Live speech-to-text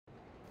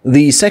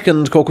The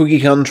second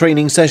Kokugikan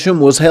training session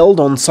was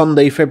held on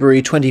Sunday,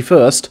 February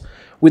 21st,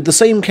 with the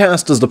same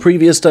cast as the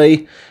previous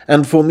day,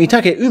 and for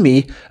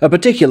Mitakeumi, a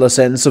particular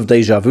sense of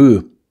déjà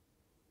vu.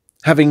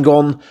 Having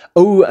gone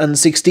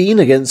 0-16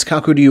 against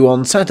Kakuryu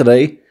on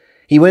Saturday,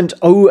 he went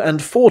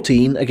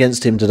 0-14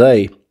 against him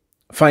today,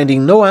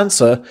 finding no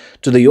answer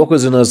to the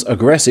Yokozuna's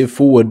aggressive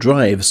forward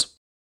drives.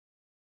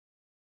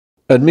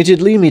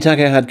 Admittedly,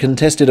 Mitake had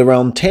contested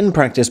around 10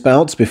 practice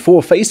bouts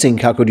before facing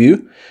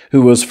Kakuryu,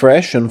 who was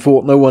fresh and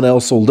fought no one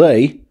else all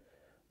day,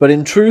 but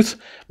in truth,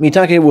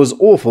 Mitake was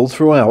awful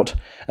throughout,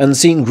 and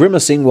seen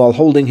grimacing while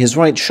holding his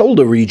right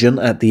shoulder region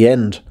at the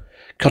end,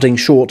 cutting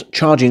short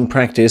charging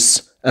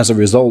practice as a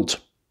result.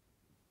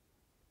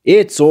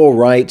 "It's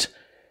alright.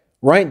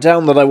 Write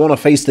down that I want to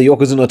face the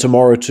Yokozuna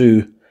tomorrow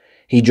too,"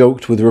 he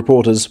joked with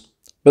reporters,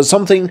 but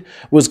something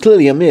was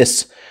clearly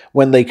amiss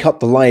when they cut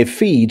the live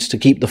feed to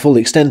keep the full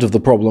extent of the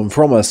problem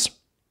from us.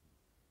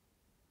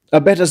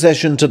 "A better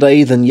session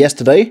today than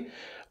yesterday,"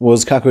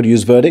 was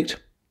Kakuryu's verdict.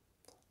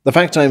 "The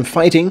fact I'm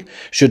fighting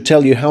should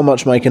tell you how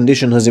much my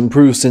condition has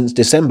improved since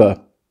December.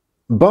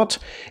 But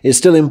it's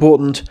still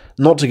important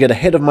not to get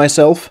ahead of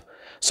myself,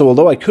 so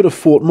although I could have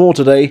fought more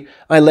today,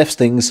 I left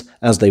things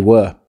as they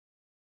were."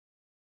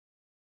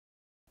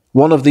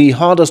 One of the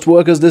hardest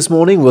workers this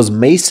morning was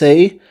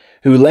Meisei,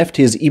 who left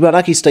his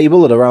Ibaraki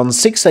stable at around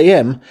 6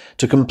 a.m.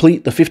 to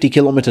complete the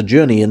 50-kilometer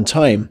journey in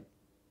time.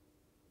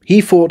 He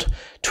fought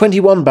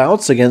 21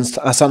 bouts against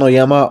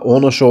Asanoyama,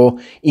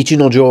 Onosho,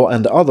 Ichinojo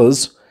and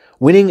others,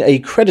 winning a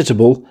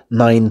creditable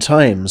 9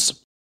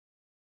 times.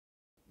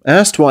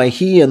 Asked why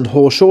he and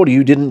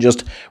Hoshoryu didn't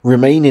just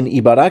remain in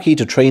Ibaraki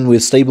to train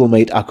with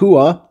stablemate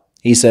Akua,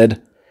 he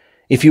said,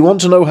 "If you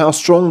want to know how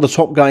strong the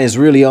top guys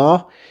really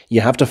are,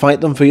 you have to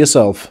fight them for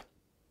yourself.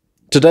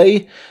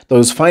 Today,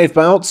 those 5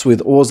 bouts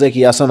with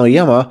Ozeki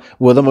Asanoyama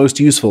were the most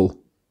useful.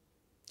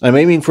 I'm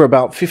aiming for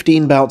about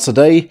 15 bouts a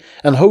day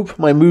and hope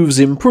my moves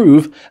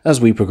improve as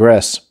we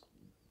progress."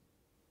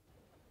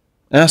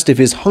 Asked if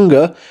his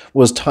hunger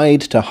was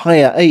tied to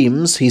higher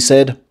aims, he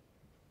said,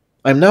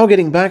 "I'm now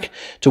getting back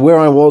to where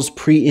I was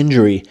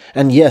pre-injury,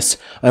 and yes,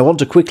 I want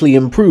to quickly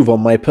improve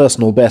on my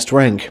personal best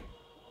rank.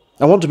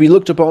 I want to be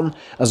looked upon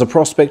as a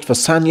prospect for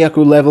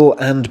Sanyaku level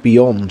and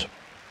beyond.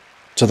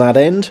 To that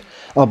end,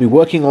 I'll be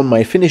working on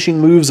my finishing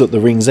moves at the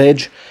ring's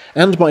edge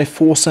and my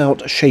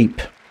force-out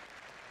shape."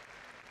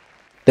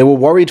 There were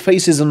worried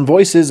faces and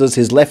voices as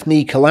his left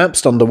knee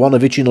collapsed under one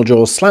of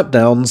Ichinojo's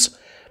slapdowns,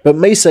 but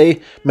Meisei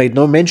made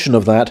no mention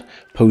of that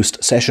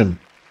post-session.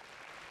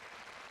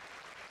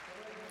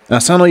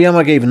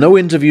 Asanoyama gave no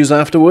interviews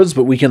afterwards,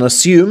 but we can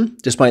assume,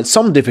 despite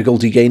some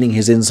difficulty gaining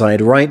his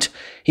inside right,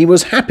 he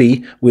was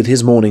happy with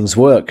his morning's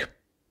work.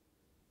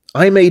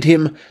 "I made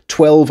him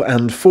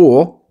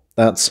 12-4,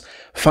 that's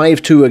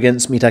 5-2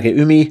 against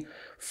Mitakeumi,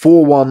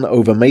 4-1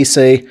 over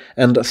Meisei,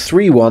 and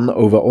 3-1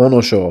 over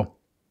Onosho.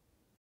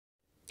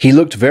 He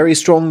looked very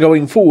strong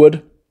going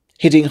forward,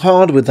 hitting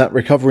hard with that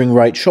recovering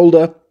right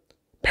shoulder,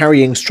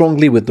 parrying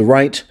strongly with the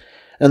right,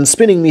 and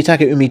spinning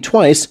Mitakeumi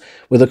twice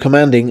with a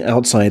commanding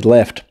outside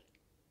left.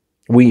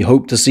 We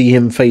hope to see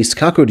him face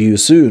Kakuryu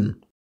soon."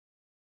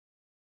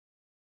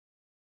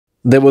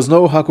 There was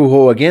no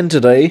Hakuho again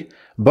today,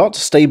 but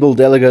stable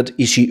delegate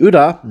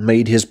Ishiura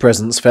made his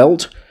presence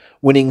felt,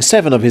 winning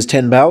 7 of his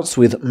 10 bouts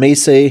with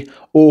Meisei,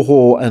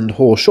 Oho and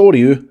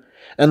Hoshoryu,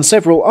 and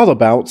several other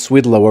bouts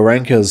with lower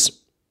rankers.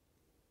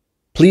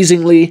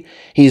 Pleasingly,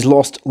 he's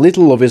lost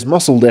little of his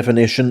muscle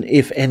definition,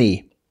 if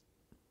any.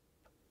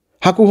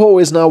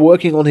 "Hakuho is now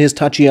working on his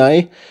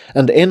tachiai,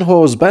 and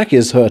Enho's back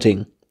is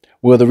hurting,"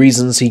 were the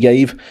reasons he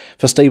gave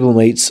for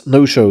stablemates'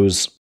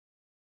 no-shows.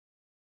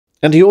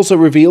 And he also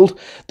revealed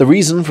the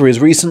reason for his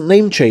recent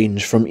name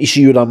change from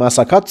Ishiura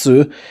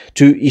Masakatsu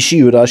to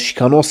Ishiura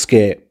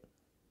Shikanosuke.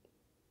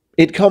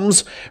 "It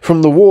comes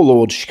from the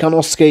warlord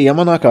Shikanosuke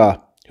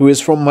Yamanaka, who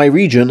is from my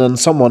region and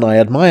someone I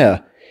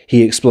admire,"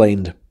 he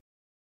explained.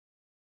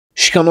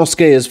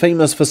 "Shikanosuke is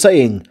famous for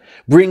saying,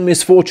 'Bring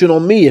misfortune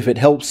on me if it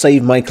helps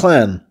save my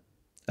clan,'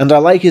 and I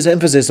like his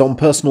emphasis on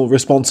personal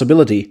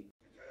responsibility.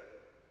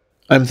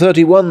 I'm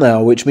 31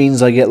 now, which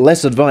means I get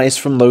less advice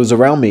from those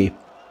around me.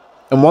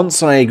 And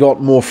once I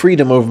got more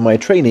freedom over my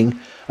training,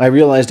 I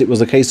realized it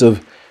was a case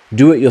of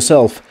do it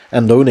yourself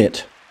and own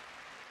it."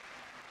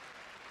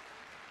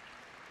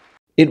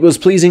 It was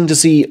pleasing to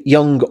see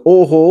young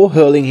Oho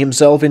hurling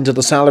himself into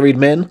the salaried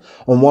men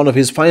on one of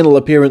his final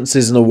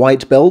appearances in a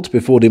white belt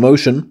before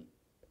demotion.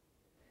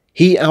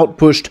 He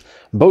outpushed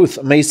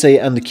both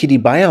Meisei and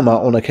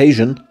Kiribayama on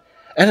occasion,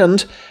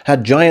 and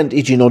had giant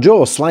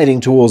Ichinojo sliding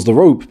towards the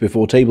rope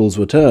before tables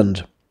were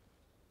turned.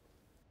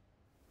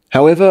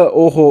 However,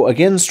 Oho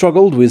again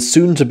struggled with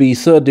soon-to-be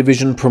 3rd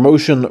Division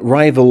promotion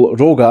rival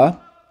Roga,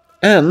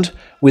 and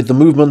with the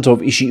movement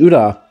of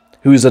Ishiura,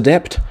 who is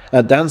adept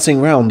at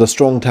dancing round a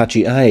strong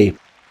tachi-ai.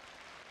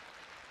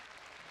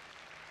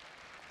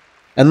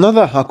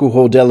 Another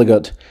Hakuho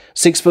delegate,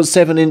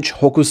 6'7"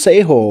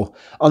 Hokuseiho,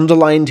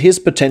 underlined his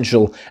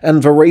potential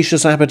and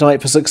voracious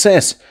appetite for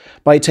success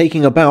by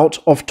taking a bout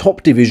of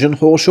top division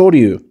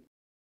Hoshoryu.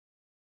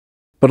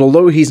 but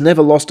although he's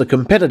never lost a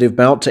competitive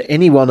bout to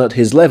anyone at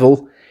his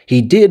level,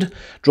 he did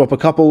drop a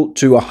couple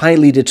to a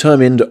highly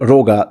determined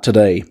Roga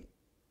today.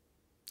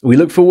 We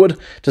look forward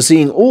to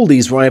seeing all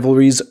these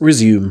rivalries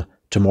resume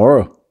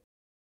tomorrow.